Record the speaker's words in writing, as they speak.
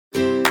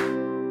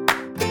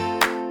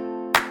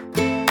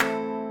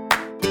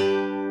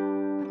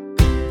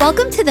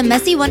Welcome to the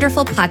Messy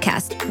Wonderful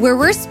podcast, where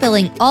we're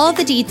spilling all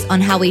the deets on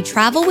how we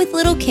travel with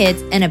little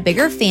kids and a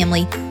bigger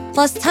family,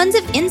 plus tons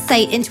of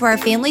insight into our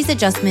family's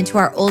adjustment to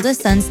our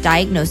oldest son's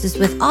diagnosis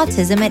with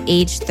autism at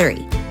age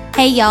 3.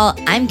 Hey y'all,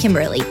 I'm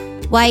Kimberly,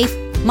 wife,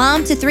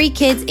 mom to 3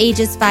 kids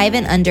ages 5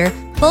 and under,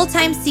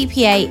 full-time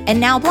CPA,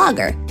 and now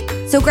blogger.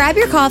 So grab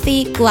your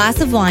coffee,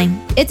 glass of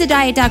wine, it's a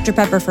Diet Dr.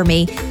 Pepper for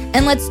me,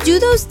 and let's do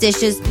those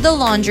dishes, the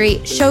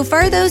laundry,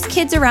 chauffeur those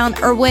kids around,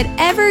 or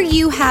whatever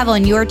you have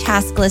on your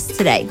task list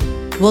today.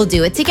 We'll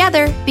do it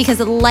together because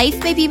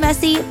life may be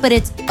messy, but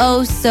it's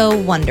oh so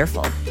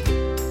wonderful.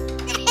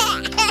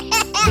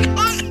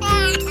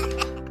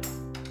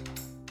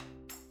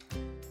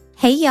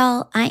 Hey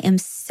y'all, I am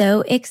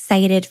so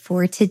excited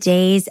for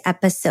today's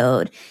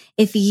episode.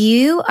 If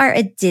you are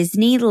a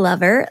Disney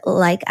lover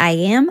like I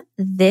am,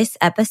 this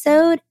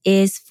episode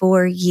is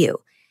for you.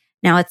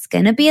 Now, it's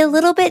going to be a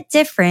little bit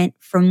different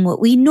from what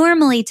we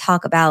normally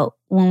talk about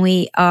when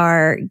we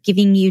are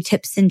giving you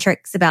tips and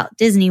tricks about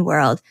Disney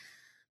World.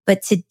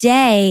 But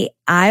today,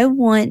 I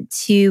want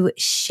to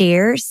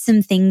share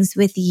some things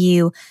with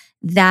you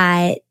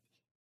that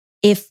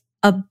if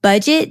a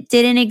budget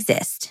didn't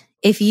exist,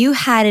 if you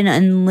had an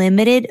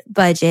unlimited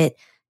budget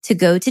to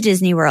go to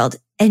Disney World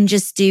and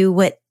just do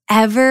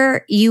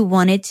whatever you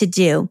wanted to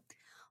do,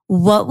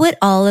 what would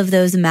all of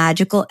those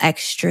magical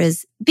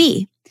extras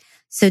be?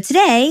 So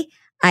today,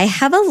 I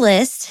have a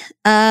list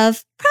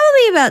of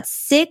probably about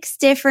 6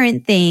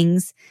 different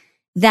things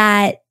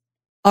that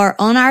are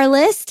on our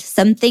list.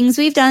 Some things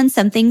we've done,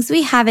 some things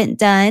we haven't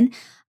done.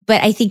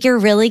 But I think you're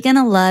really going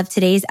to love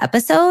today's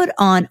episode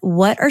on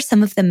what are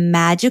some of the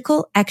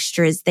magical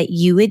extras that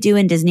you would do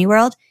in Disney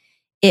World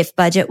if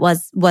budget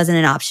wasn't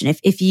an option,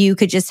 if you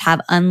could just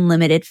have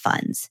unlimited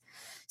funds.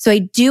 So I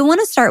do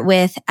want to start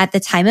with, at the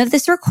time of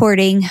this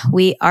recording,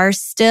 we are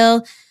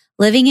still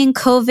living in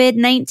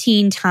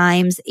COVID-19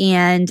 times,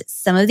 and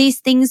some of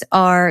these things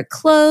are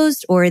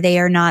closed or they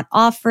are not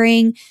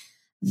offering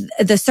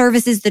the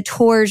services, the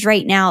tours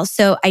right now.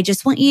 So I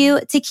just want you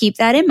to keep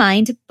that in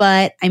mind,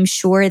 but I'm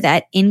sure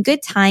that in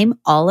good time,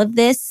 all of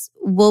this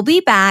will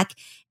be back.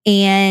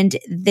 And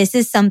this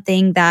is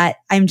something that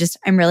I'm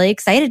really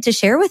excited to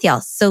share with y'all.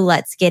 So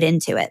let's get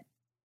into it.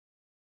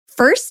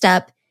 First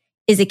up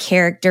is a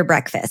character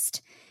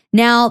breakfast.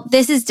 Now,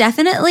 this is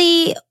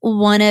definitely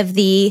one of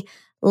the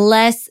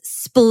less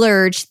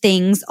splurge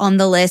things on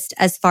the list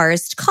as far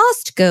as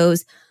cost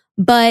goes,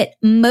 but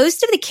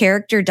most of the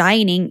character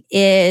dining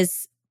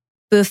is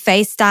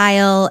buffet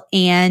style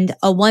and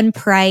a one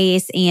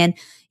price, and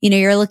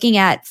you're looking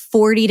at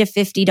 $40 to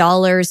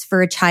 $50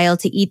 for a child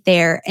to eat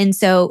there. And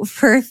so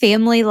for a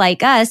family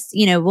like us,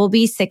 we'll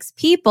be 6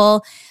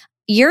 people,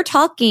 you're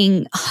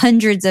talking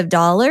hundreds of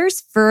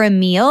dollars for a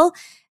meal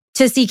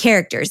to see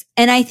characters.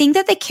 And I think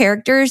that the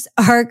characters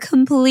are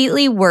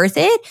completely worth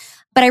it.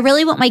 But I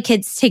really want my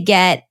kids to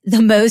get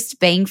the most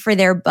bang for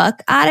their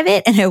buck out of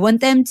it. And I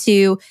want them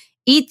to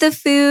eat the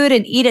food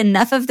and eat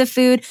enough of the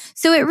food.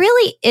 So it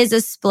really is a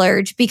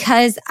splurge,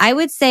 because I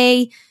would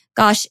say,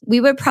 gosh,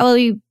 we would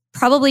probably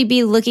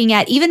be looking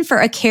at, even for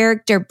a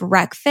character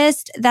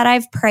breakfast that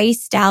I've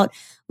priced out,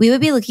 we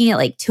would be looking at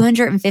like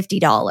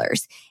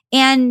 $250.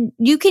 And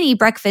you can eat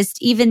breakfast,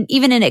 even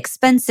an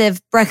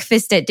expensive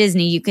breakfast at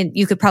Disney, you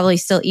could probably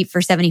still eat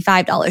for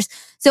 $75.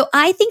 So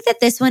I think that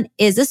this one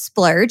is a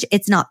splurge.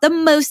 It's not the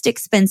most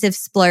expensive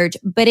splurge,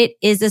 but it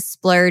is a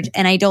splurge.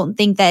 And I don't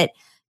think that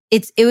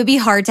it would be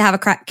hard to have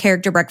a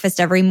character breakfast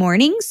every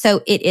morning.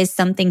 So it is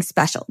something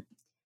special.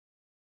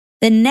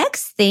 The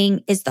next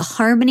thing is the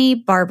Harmony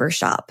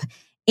Barbershop.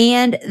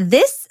 And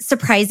this,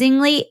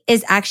 surprisingly,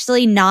 is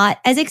actually not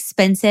as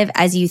expensive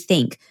as you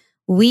think.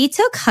 We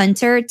took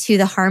Hunter to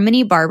the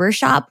Harmony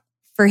Barbershop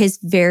for his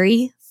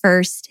very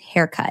first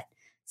haircut.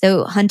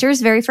 So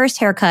Hunter's very first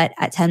haircut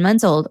at 10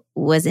 months old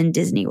was in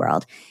Disney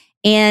World.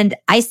 And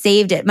I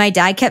saved it. My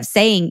dad kept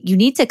saying, you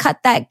need to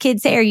cut that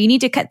kid's hair. You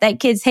need to cut that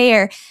kid's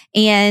hair.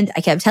 And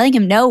I kept telling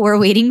him, no, we're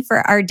waiting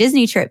for our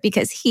Disney trip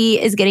because he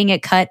is getting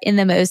it cut in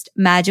the most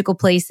magical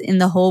place in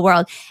the whole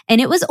world. And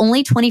it was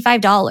only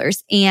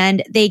 $25.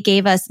 And they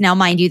gave us, now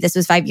mind you, this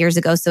was 5 years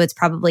ago, so it's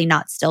probably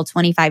not still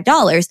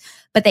 $25,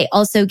 but they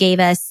also gave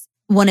us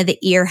one of the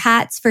ear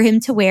hats for him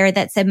to wear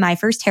that said my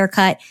first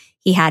haircut.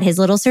 He had his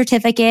little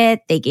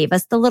certificate. They gave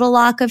us the little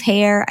lock of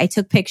hair. I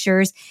took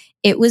pictures.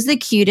 It was the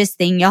cutest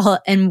thing, y'all,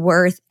 and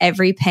worth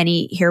every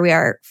penny. Here we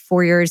are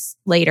 4 years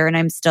later, and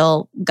I'm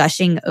still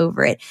gushing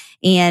over it.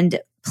 And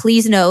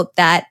please note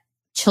that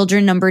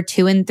children number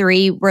 2 and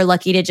 3 were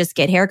lucky to just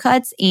get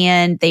haircuts,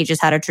 and they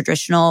just had a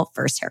traditional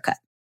first haircut.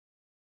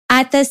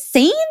 At the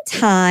same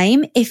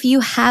time, if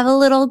you have a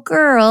little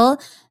girl,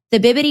 the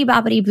Bibbidi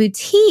Bobbidi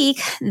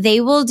Boutique,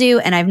 they will do,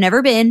 and I've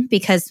never been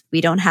because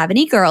we don't have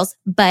any girls,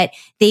 but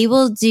they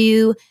will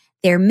do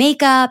their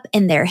makeup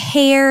and their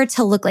hair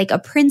to look like a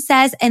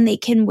princess, and they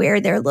can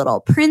wear their little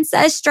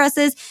princess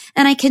dresses.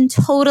 And I can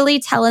totally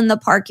tell in the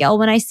park, y'all,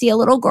 when I see a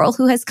little girl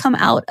who has come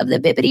out of the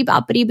Bibbidi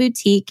Bobbidi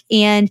Boutique,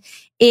 and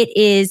it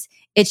is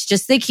It's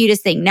just the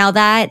cutest thing. Now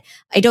that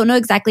I don't know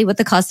exactly what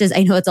the cost is.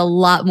 I know it's a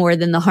lot more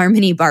than the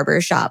Harmony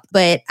Barbershop,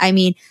 but I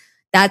mean,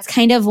 that's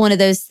kind of one of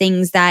those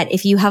things that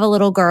if you have a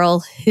little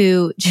girl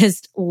who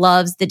just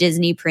loves the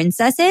Disney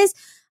princesses,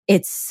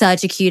 it's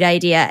such a cute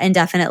idea and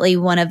definitely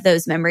one of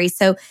those memories.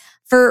 So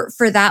for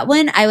that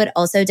one, I would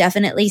also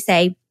definitely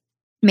say,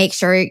 make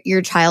sure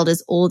your child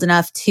is old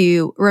enough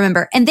to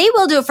remember. And they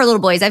will do it for little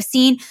boys. I've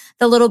seen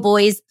the little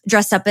boys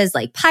dressed up as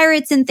like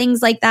pirates and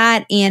things like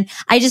that. And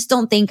I just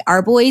don't think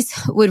our boys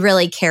would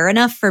really care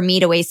enough for me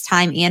to waste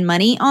time and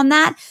money on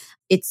that.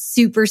 It's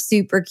super,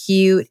 super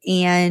cute.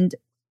 And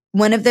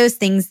one of those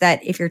things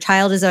that if your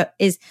child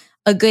is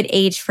a good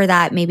age for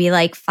that, maybe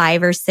like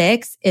 5 or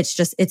 6,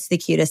 it's the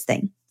cutest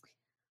thing.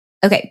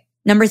 Okay.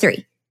 Number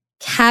 3,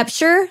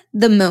 capture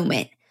the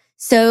moment.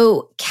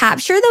 So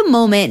capture the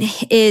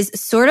moment is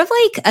sort of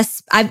like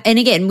and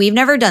again, we've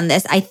never done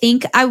this. I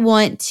think I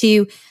want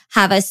to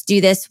have us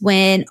do this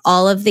when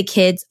all of the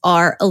kids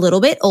are a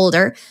little bit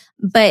older,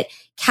 but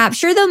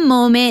capture the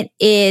moment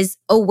is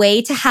a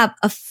way to have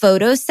a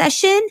photo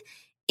session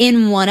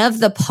in one of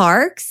the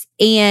parks,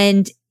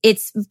 and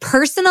it's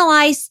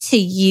personalized to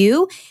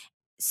you.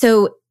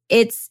 So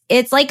it's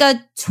like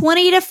a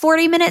 20 to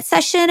 40 minute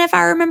session, if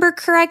I remember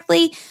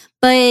correctly.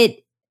 But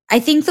I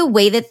think the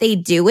way that they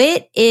do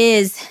it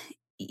is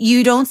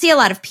you don't see a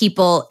lot of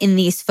people in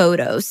these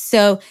photos.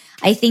 So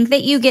I think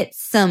that you get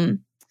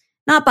some,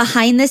 not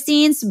behind the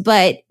scenes,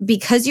 but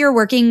because you're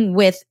working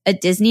with a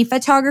Disney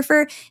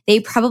photographer,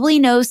 they probably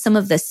know some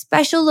of the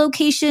special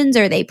locations,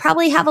 or they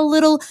probably have a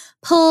little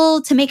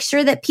pull to make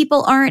sure that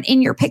people aren't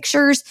in your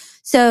pictures.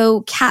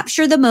 So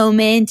capture the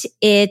moment.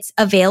 It's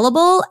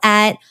available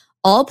at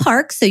all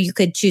parks. So you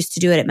could choose to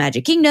do it at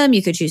Magic Kingdom.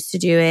 You could choose to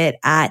do it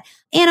at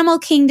Animal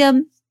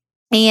Kingdom.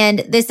 And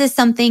this is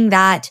something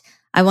that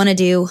I want to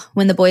do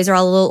when the boys are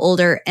all a little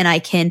older and I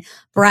can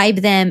bribe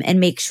them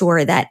and make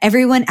sure that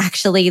everyone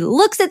actually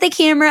looks at the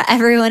camera,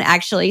 everyone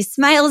actually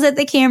smiles at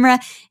the camera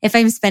if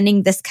I'm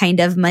spending this kind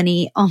of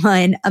money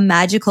on a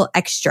magical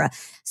extra.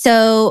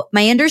 So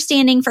my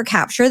understanding for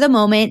Capture the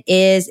Moment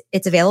is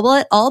it's available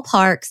at all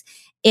parks.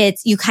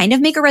 You kind of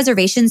make a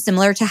reservation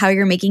similar to how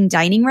you're making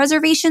dining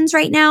reservations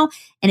right now,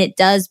 and it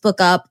does book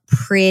up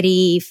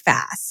pretty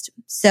fast.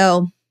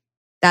 So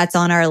that's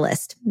on our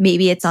list.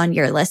 Maybe it's on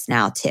your list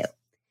now too.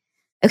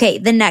 Okay,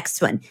 the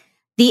next one,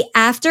 the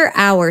after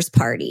hours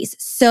parties.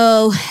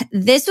 So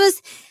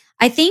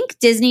I think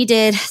Disney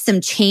did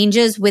some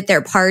changes with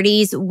their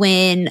parties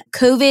when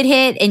COVID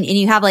hit, and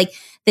you have like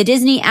the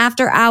Disney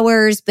after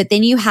hours, but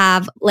then you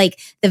have like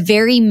the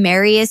Very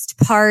Merriest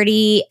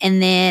party.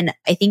 And then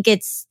I think I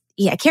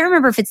can't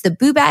remember if it's the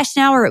Boo Bash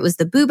now or it was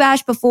the Boo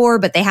Bash before,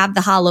 but they have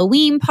the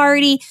Halloween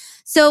party.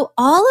 So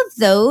all of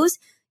those,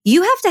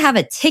 you have to have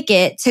a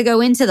ticket to go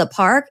into the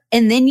park,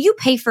 and then you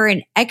pay for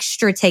an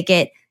extra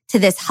ticket to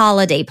this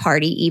holiday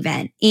party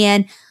event.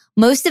 And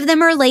most of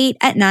them are late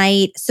at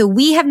night. So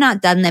we have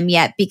not done them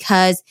yet,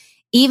 because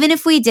even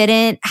if we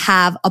didn't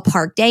have a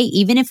park day,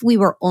 even if we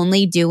were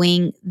only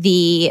doing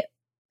the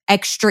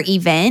extra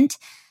event,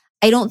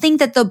 I don't think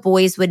that the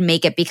boys would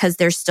make it because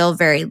they're still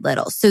very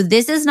little. So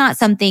this is not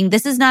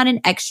an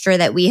extra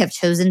that we have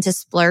chosen to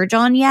splurge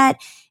on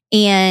yet.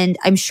 And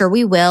I'm sure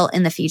we will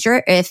in the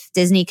future if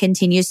Disney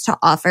continues to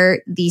offer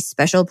these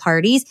special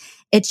parties.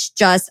 It's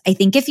just, I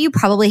think if you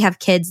probably have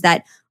kids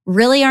that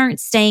really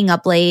aren't staying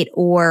up late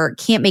or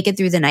can't make it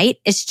through the night,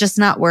 it's just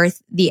not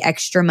worth the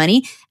extra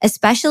money,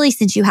 especially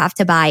since you have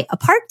to buy a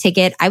park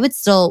ticket. I would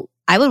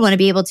want to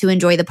be able to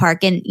enjoy the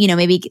park and,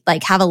 maybe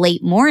like have a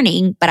late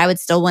morning, but I would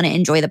still want to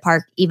enjoy the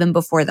park even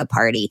before the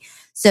party.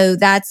 So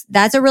that's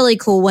a really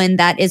cool one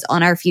that is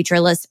on our future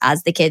list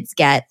as the kids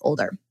get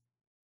older.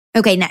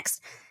 Okay,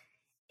 next,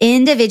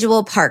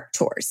 individual park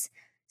tours.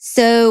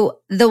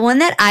 So the one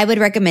that I would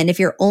recommend, if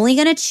you're only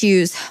going to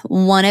choose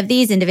one of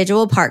these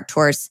individual park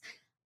tours,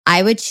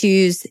 I would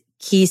choose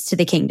Keys to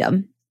the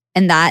Kingdom.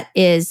 And that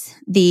is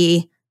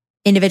the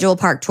individual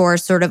park tour,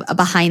 sort of a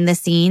behind the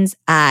scenes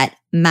at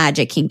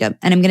Magic Kingdom.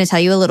 And I'm going to tell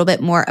you a little bit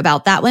more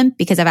about that one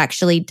because I've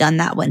actually done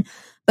that one.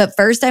 But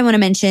first, I want to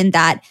mention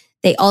that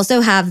they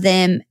also have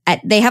they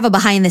have a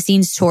behind the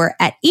scenes tour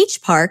at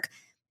each park.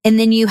 And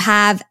then you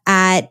have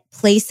at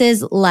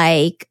places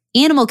like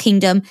Animal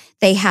Kingdom,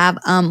 they have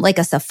like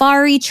a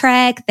safari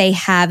trek. They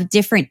have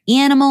different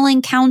animal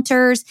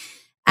encounters.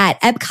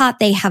 At Epcot,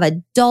 they have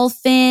a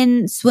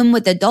dolphin, swim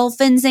with the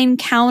dolphins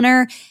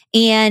encounter.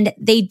 And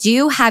they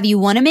do have, you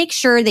want to make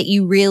sure that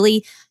you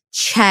really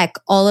check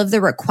all of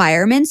the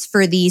requirements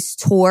for these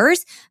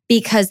tours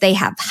because they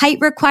have height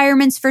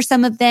requirements for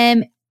some of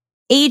them,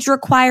 age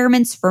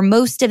requirements for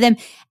most of them.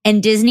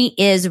 And Disney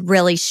is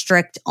really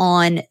strict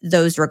on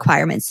those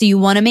requirements. So you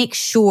want to make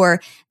sure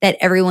that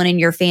everyone in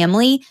your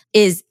family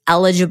is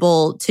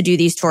eligible to do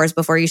these tours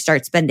before you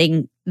start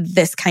spending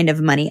this kind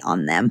of money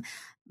on them.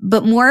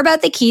 But more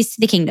about the Keys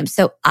to the Kingdom.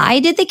 So I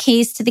did the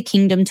Keys to the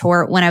Kingdom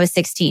tour when I was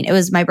 16. It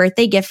was my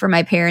birthday gift for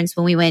my parents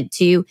when we went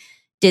to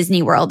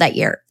Disney World that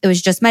year. It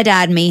was just my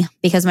dad and me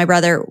because my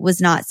brother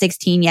was not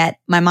 16 yet.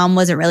 My mom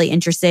wasn't really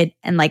interested.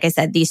 And like I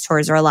said, these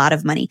tours are a lot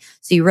of money.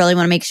 So you really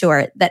want to make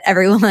sure that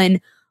everyone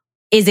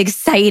is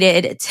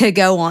excited to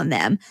go on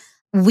them.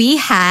 We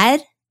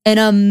had an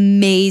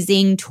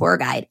amazing tour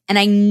guide. And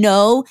I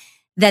know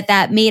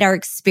that made our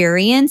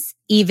experience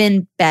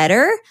even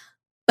better.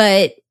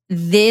 But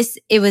the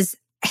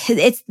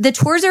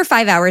tours are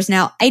 5 hours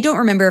now. I don't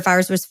remember if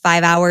ours was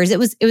 5 hours. It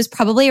was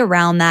probably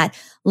around that.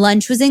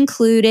 Lunch was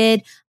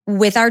included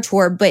with our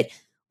tour, but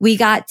we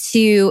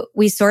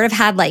sort of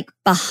had like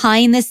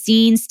behind the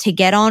scenes to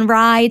get on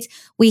rides.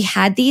 We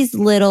had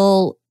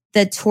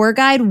the tour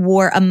guide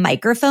wore a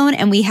microphone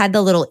and we had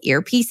the little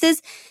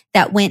earpieces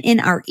that went in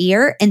our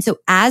ear. And so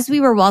as we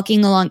were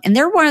walking along, and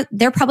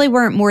there probably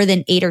weren't more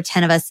than 8 or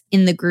 10 of us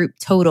in the group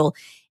total.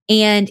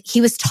 And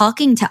he was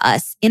talking to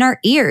us in our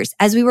ears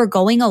as we were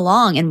going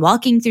along and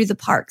walking through the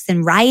parks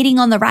and riding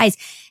on the rides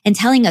and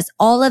telling us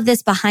all of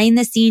this behind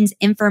the scenes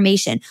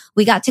information.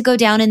 We got to go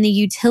down in the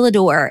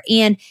utilidor,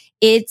 and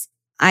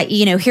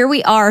here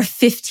we are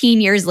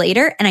 15 years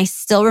later, and I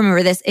still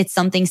remember this. It's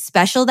something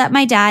special that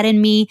my dad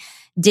and me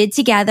did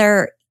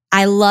together.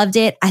 I loved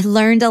it. I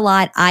learned a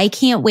lot. I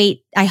can't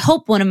wait. I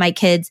hope one of my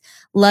kids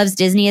loves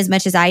Disney as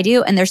much as I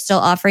do. And they're still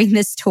offering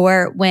this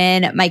tour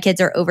when my kids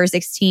are over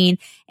 16.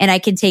 And I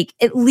can take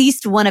at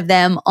least one of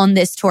them on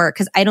this tour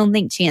because I don't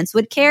think Chance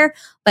would care,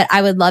 but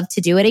I would love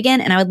to do it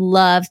again. And I would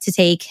love to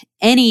take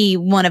any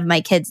one of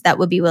my kids that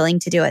would be willing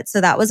to do it.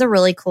 So that was a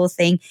really cool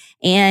thing.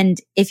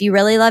 And if you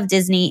really love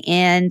Disney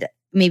and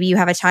maybe you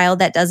have a child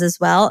that does as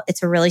well,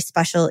 it's a really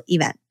special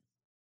event.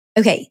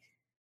 Okay.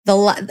 I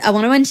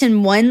want to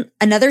mention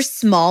another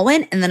small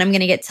one, and then I'm going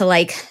to get to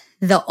like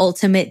the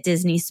ultimate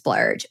Disney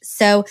splurge.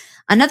 So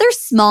another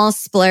small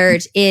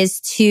splurge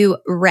is to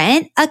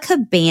rent a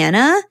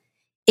cabana.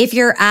 If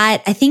you're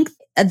at, I think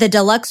the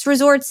deluxe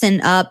resorts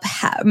and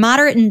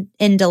moderate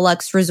and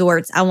deluxe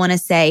resorts, I want to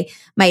say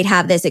might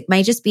have this. It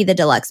might just be the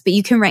deluxe, but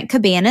you can rent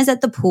cabanas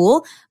at the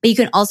pool, but you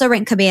can also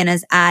rent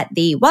cabanas at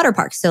the water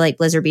parks. So like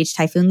Blizzard Beach,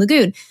 Typhoon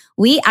Lagoon.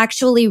 We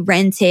actually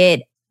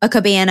rented a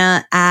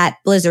cabana at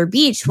Blizzard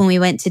Beach when we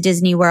went to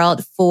Disney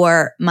World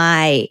for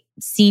my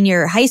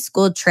senior high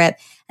school trip.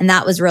 And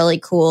that was really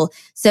cool.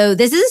 So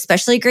this is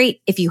especially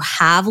great if you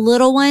have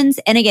little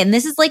ones. And again,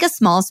 this is like a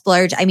small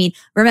splurge. I mean,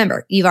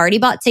 remember, you've already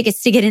bought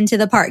tickets to get into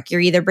the park.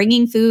 You're either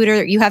bringing food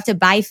or you have to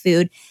buy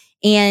food.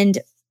 And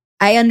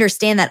I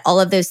understand that all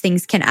of those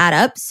things can add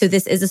up. So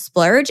this is a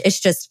splurge. It's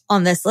just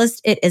on this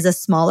list, it is a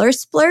smaller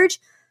splurge.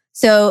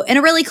 So, and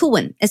a really cool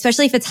one,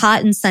 especially if it's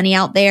hot and sunny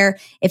out there.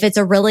 If it's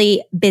a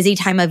really busy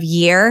time of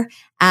year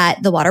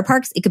at the water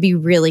parks, it could be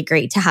really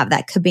great to have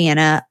that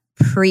cabana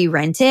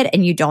pre-rented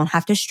and you don't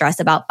have to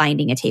stress about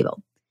finding a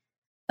table.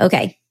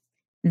 Okay.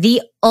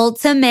 The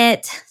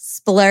ultimate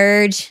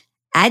splurge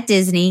at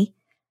Disney.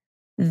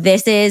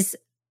 This is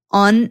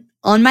on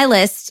my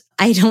list.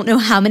 I don't know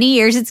how many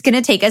years it's going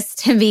to take us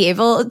to be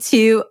able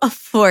to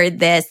afford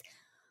this,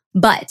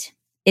 but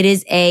it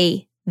is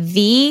a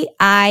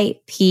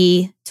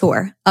VIP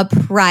tour, a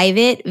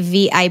private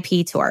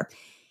VIP tour.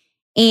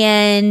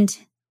 And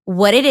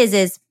what it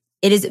is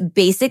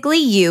basically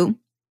you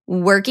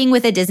working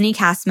with a Disney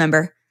cast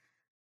member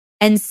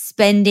and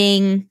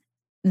spending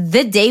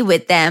the day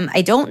with them.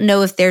 I don't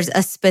know if there's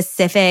a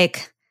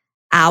specific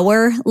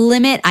hour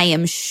limit. I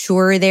am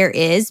sure there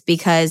is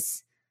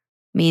because,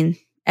 I mean,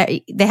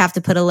 they have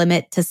to put a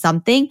limit to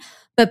something.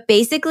 But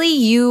basically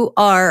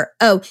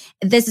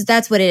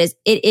that's what it is.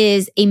 It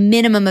is a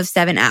minimum of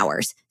 7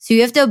 hours. So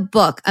you have to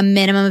book a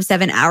minimum of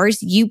 7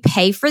 hours. You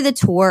pay for the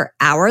tour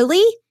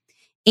hourly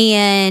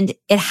and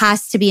it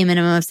has to be a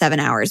minimum of 7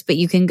 hours, but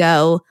you can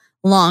go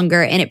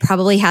longer. And it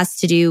probably has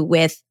to do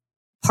with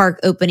park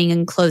opening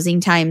and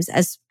closing times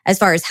as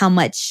far as how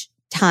much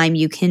time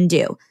you can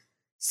do.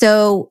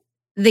 So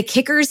the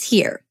kicker's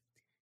here.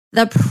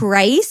 The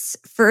price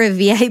for a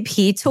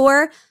VIP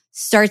tour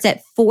starts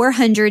at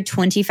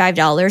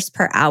 $425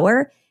 per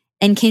hour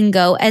and can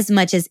go as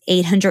much as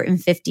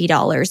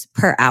 $850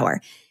 per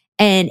hour.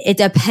 And it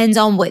depends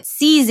on what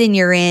season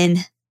you're in,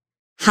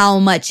 how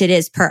much it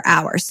is per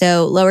hour.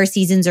 So lower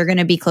seasons are going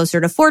to be closer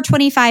to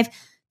 $425.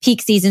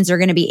 Peak seasons are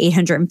going to be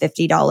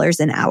 $850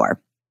 an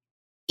hour.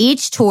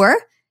 Each tour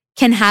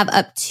can have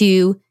up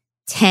to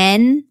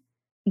 10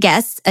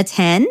 guests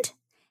attend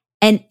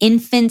and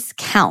infants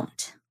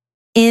count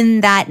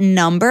in that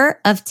number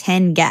of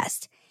 10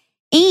 guests.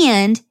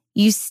 And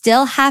you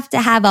still have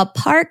to have a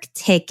park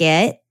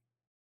ticket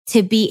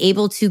to be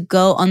able to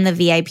go on the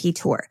VIP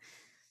tour.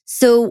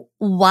 So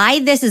why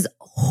this is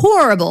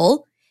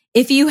horrible,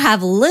 if you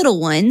have little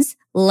ones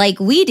like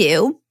we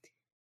do,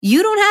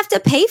 you don't have to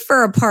pay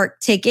for a park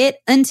ticket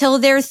until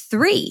they're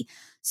 3.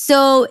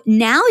 So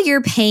now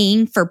you're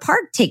paying for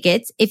park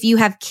tickets if you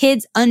have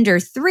kids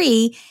under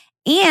 3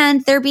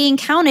 and they're being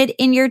counted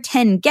in your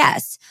 10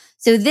 guests.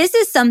 So this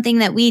is something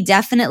that we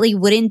definitely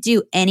wouldn't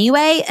do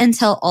anyway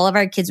until all of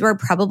our kids were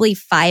probably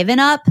 5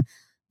 and up,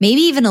 maybe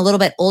even a little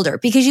bit older,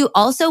 because you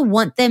also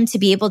want them to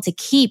be able to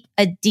keep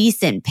a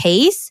decent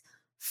pace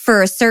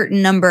for a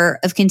certain number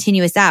of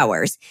continuous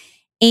hours.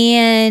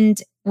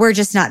 And we're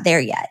just not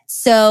there yet.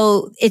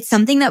 So it's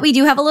something that we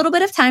do have a little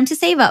bit of time to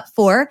save up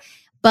for,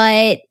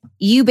 but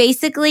you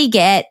basically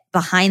get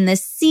behind the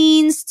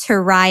scenes to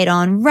ride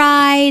on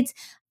rides.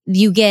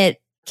 You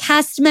get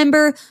cast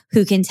member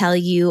who can tell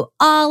you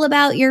all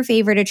about your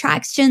favorite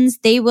attractions.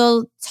 They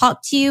will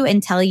talk to you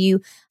and tell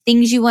you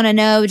things you want to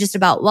know just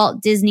about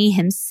Walt Disney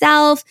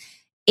himself.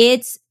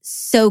 It's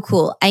so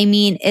cool. I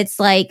mean, it's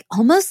like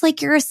almost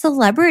like you're a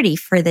celebrity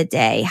for the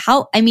day.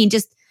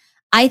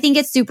 I think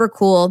it's super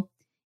cool.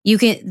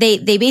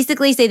 They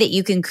basically say that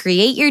you can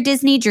create your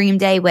Disney dream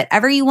day,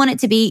 whatever you want it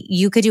to be.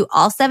 You could do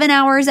all 7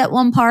 hours at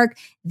one park.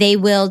 They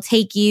will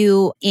take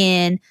you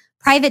in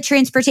private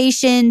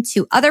transportation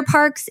to other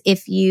parks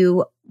if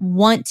you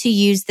want to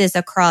use this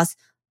across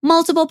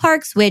multiple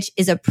parks, which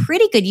is a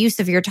pretty good use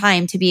of your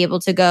time to be able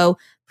to go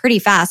pretty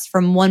fast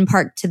from one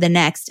park to the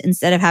next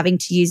instead of having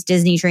to use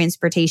Disney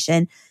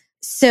transportation.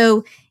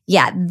 So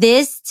yeah,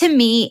 this to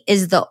me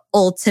is the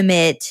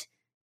ultimate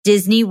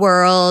Disney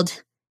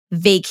World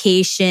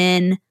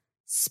vacation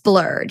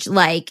splurge.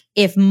 Like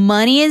if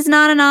money is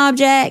not an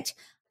object,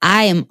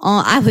 I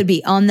would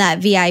be on that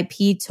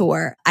VIP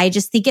tour. I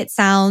just think it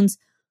sounds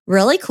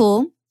really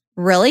cool,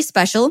 really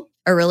special,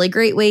 a really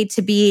great way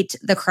to beat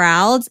the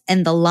crowds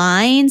and the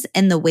lines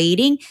and the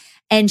waiting.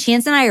 And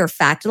Chance and I are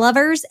fact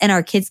lovers, and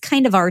our kids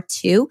kind of are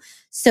too.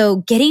 So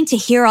getting to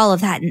hear all of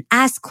that and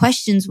ask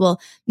questions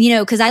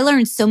because I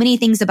learned so many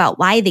things about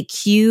why the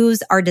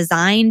queues are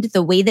designed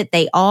the way that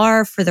they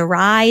are for the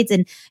rides,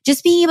 and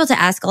just being able to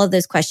ask all of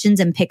those questions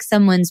and pick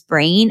someone's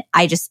brain.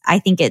 I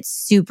think it's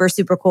super,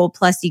 super cool.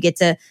 Plus you get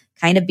to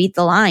kind of beat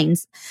the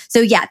lines. So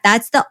yeah,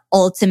 that's the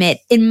ultimate,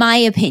 in my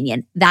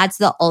opinion, that's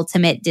the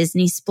ultimate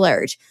Disney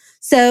splurge.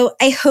 So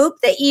I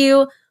hope that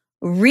you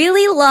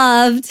really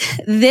loved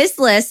this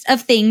list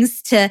of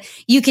things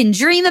you can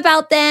dream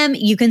about them.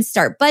 You can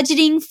start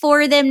budgeting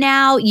for them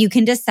now. You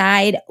can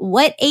decide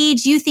what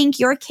age you think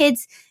your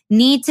kids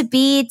need to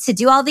be to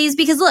do all these.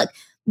 Because look,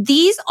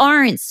 these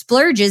aren't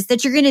splurges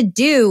that you're going to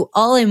do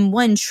all in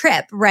one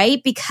trip,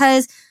 right?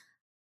 Because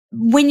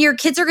when your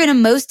kids are going to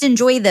most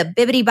enjoy the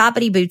Bibbidi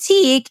Bobbidi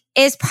Boutique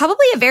is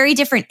probably a very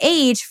different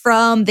age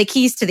from the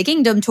Keys to the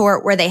Kingdom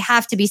tour where they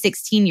have to be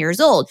 16 years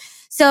old.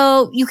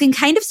 So you can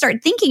kind of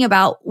start thinking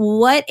about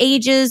what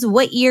ages,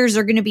 what years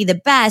are going to be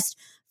the best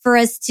for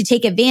us to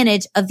take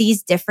advantage of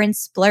these different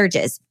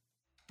splurges.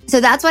 So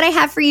that's what I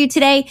have for you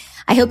today.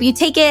 I hope you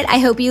take it. I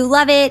hope you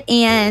love it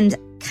and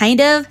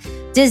kind of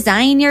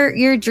design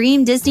your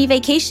dream Disney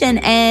vacation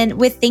and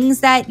with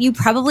things that you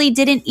probably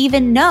didn't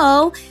even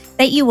know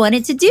that you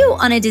wanted to do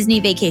on a Disney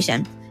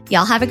vacation.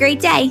 Y'all have a great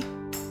day.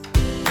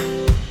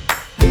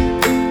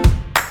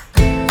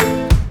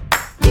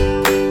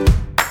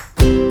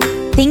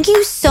 Thank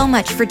you so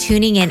much for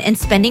tuning in and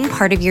spending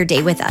part of your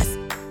day with us.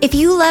 If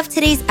you loved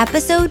today's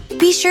episode,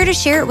 be sure to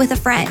share it with a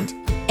friend.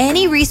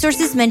 Any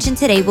resources mentioned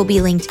today will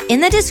be linked in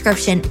the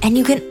description, and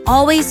you can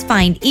always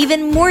find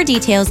even more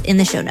details in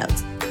the show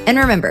notes. And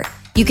remember,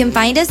 you can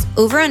find us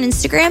over on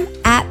Instagram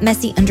at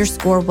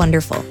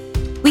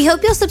messy_wonderful. We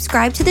hope you'll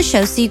subscribe to the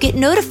show so you get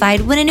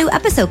notified when a new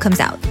episode comes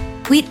out.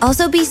 We'd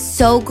also be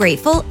so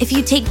grateful if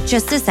you take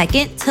just a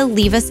second to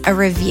leave us a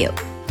review.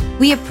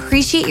 We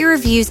appreciate your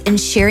reviews and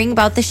sharing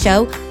about the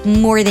show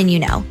more than you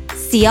know.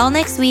 See y'all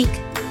next week.